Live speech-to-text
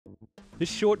This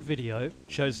short video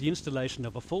shows the installation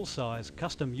of a full-size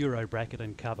custom Euro bracket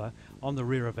and cover on the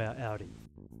rear of our Audi.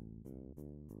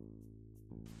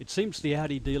 It seems the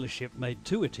Audi dealership made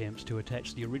 2 attempts to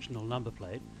attach the original number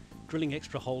plate, drilling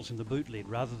extra holes in the boot lid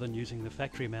rather than using the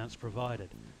factory mounts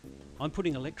provided. I'm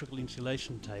putting electrical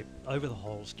insulation tape over the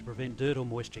holes to prevent dirt or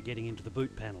moisture getting into the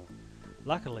boot panel.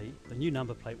 Luckily, the new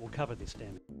number plate will cover this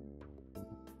damage.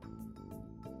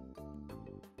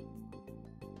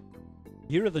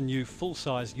 Here are the new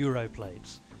full-size Euro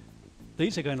plates.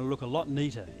 These are going to look a lot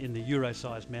neater in the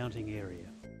Euro-size mounting area.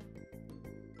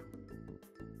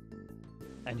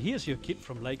 And here's your kit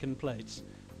from LAKIN Plates.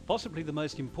 Possibly the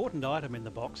most important item in the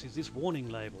box is this warning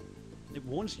label. It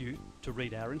warns you to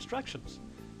read our instructions,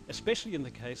 especially in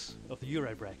the case of the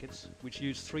Euro brackets, which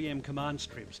use 3M command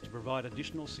strips to provide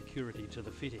additional security to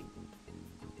the fitting.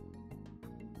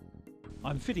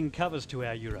 I'm fitting covers to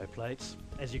our Euro plates,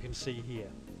 as you can see here.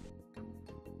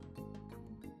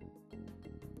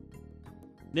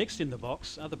 Next in the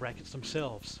box are the brackets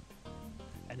themselves,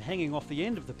 and hanging off the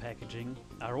end of the packaging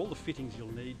are all the fittings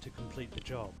you'll need to complete the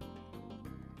job.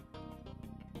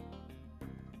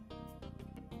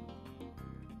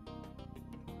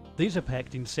 These are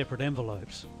packed in separate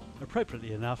envelopes,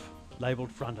 appropriately enough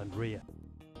labelled front and rear.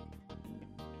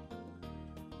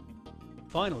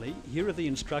 Finally, here are the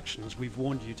instructions we've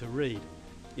warned you to read.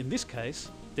 In this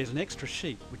case, there's an extra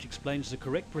sheet which explains the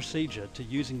correct procedure to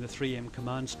using the 3M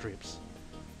command strips.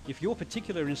 If your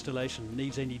particular installation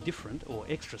needs any different or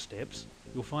extra steps,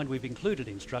 you'll find we've included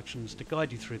instructions to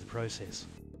guide you through the process.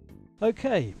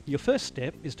 Okay, your first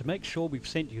step is to make sure we've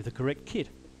sent you the correct kit.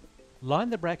 Line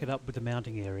the bracket up with the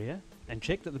mounting area and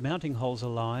check that the mounting holes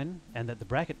align and that the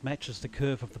bracket matches the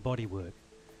curve of the bodywork.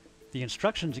 The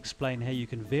instructions explain how you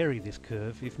can vary this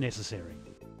curve if necessary.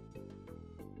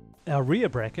 Our rear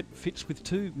bracket fits with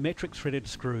 2 metric threaded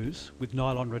screws with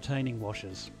nylon retaining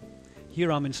washers.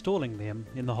 Here I'm installing them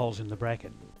in the holes in the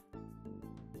bracket.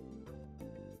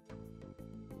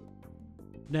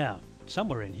 Now,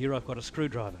 somewhere in here I've got a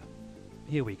screwdriver.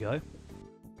 Here we go.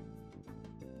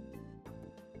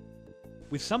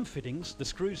 With some fittings, the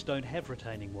screws don't have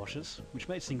retaining washers, which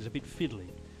makes things a bit fiddly.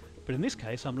 But in this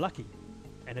case I'm lucky,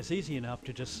 and it's easy enough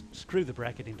to just screw the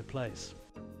bracket into place.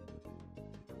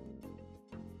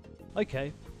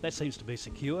 Okay, that seems to be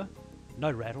secure.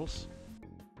 No rattles.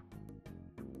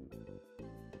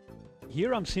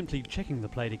 Here I'm simply checking the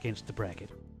plate against the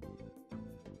bracket.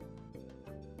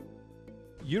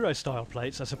 Euro-style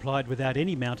plates are supplied without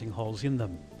any mounting holes in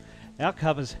them. Our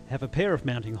covers have a pair of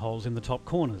mounting holes in the top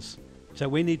corners, so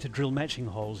we need to drill matching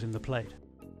holes in the plate.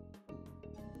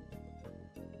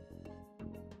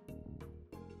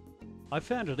 I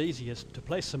found it easiest to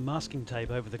place some masking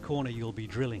tape over the corner you'll be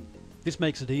drilling. This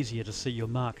makes it easier to see your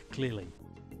mark clearly.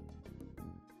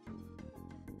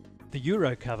 The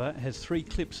Euro cover has 3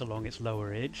 clips along its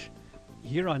lower edge.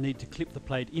 Here I need to clip the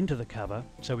plate into the cover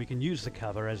so we can use the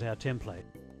cover as our template.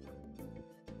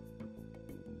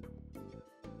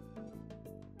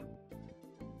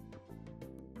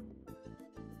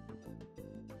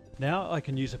 Now I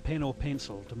can use a pen or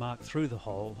pencil to mark through the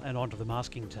hole and onto the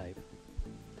masking tape.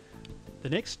 The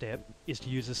next step is to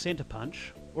use a centre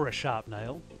punch or a sharp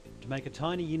nail to make a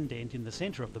tiny indent in the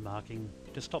centre of the marking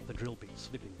to stop the drill bit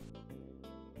slipping.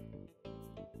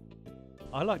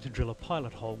 I like to drill a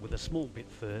pilot hole with a small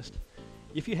bit first.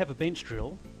 If you have a bench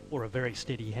drill or a very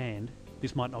steady hand,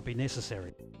 this might not be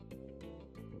necessary.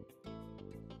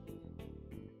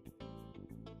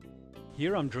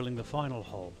 Here I'm drilling the final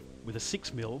hole with a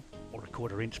 6mm or a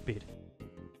 1/4 inch bit.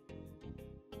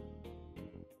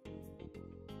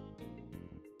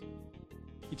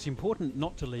 It's important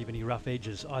not to leave any rough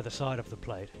edges either side of the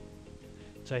plate.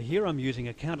 So here I'm using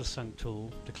a countersunk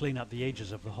tool to clean up the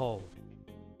edges of the hole.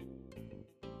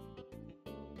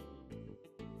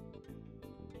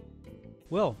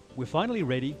 Well, we're finally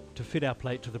ready to fit our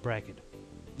plate to the bracket.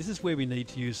 This is where we need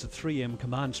to use the 3M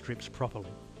command strips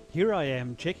properly. Here I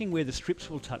am checking where the strips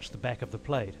will touch the back of the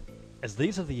plate, as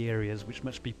these are the areas which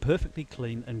must be perfectly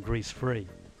clean and grease-free.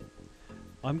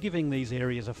 I'm giving these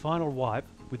areas a final wipe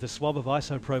with the swab of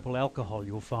isopropyl alcohol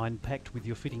you'll find packed with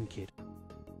your fitting kit.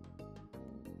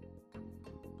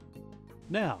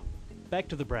 Now, back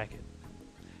to the bracket.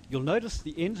 You'll notice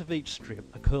the ends of each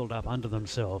strip are curled up under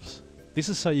themselves. This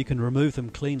is so you can remove them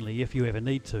cleanly if you ever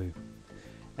need to.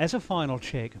 As a final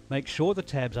check, make sure the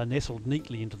tabs are nestled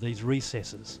neatly into these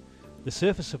recesses. The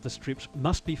surface of the strips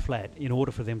must be flat in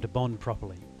order for them to bond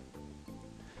properly.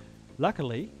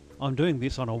 Luckily, I'm doing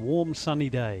this on a warm sunny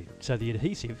day, so the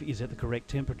adhesive is at the correct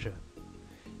temperature.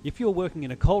 If you're working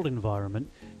in a cold environment,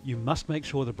 you must make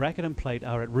sure the bracket and plate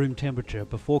are at room temperature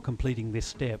before completing this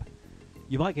step.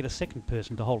 you might get a second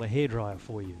person to hold a hairdryer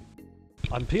for you.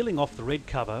 I'm peeling off the red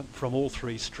cover from all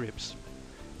 3 strips.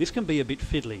 This can be a bit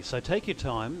fiddly, so take your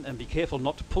time and be careful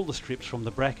not to pull the strips from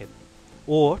the bracket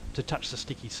or to touch the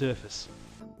sticky surface.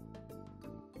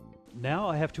 Now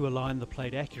I have to align the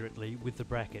plate accurately with the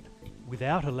bracket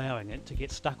without allowing it to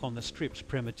get stuck on the strips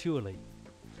prematurely.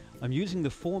 I'm using the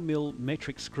 4mm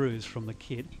metric screws from the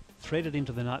kit threaded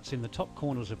into the nuts in the top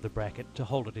corners of the bracket to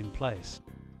hold it in place.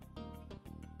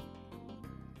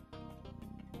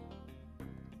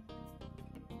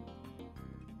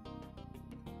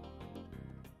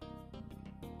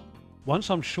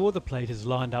 Once I'm sure the plate is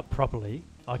lined up properly,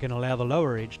 I can allow the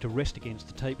lower edge to rest against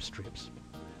the tape strips.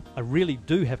 I really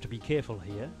do have to be careful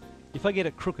here. If I get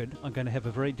it crooked, I'm going to have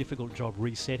a very difficult job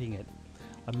resetting it.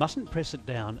 I mustn't press it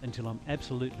down until I'm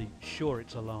absolutely sure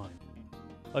it's aligned.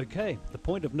 Okay, the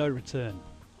point of no return.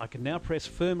 I can now press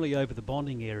firmly over the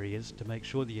bonding areas to make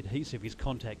sure the adhesive is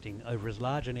contacting over as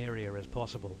large an area as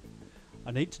possible.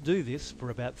 I need to do this for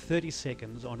about 30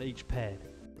 seconds on each pad.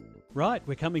 Right,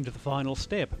 we're coming to the final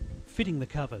step, fitting the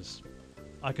covers.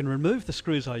 I can remove the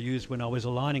screws I used when I was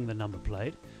aligning the number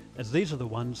plate, as these are the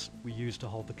ones we use to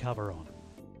hold the cover on.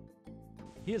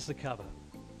 Here's the cover.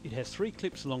 It has 3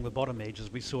 clips along the bottom edge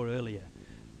as we saw earlier.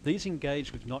 These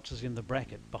engage with notches in the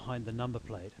bracket behind the number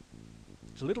plate.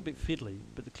 It's a little bit fiddly,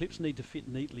 but the clips need to fit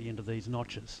neatly into these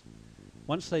notches.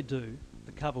 Once they do,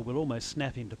 the cover will almost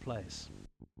snap into place.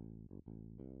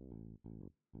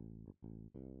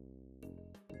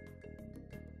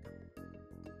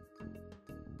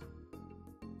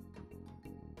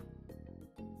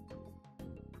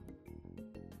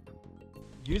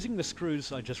 Using the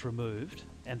screws I just removed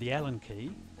and the Allen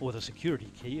key, or the security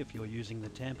key if you're using the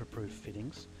tamper-proof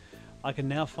fittings, I can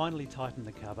now finally tighten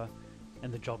the cover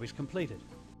and the job is completed.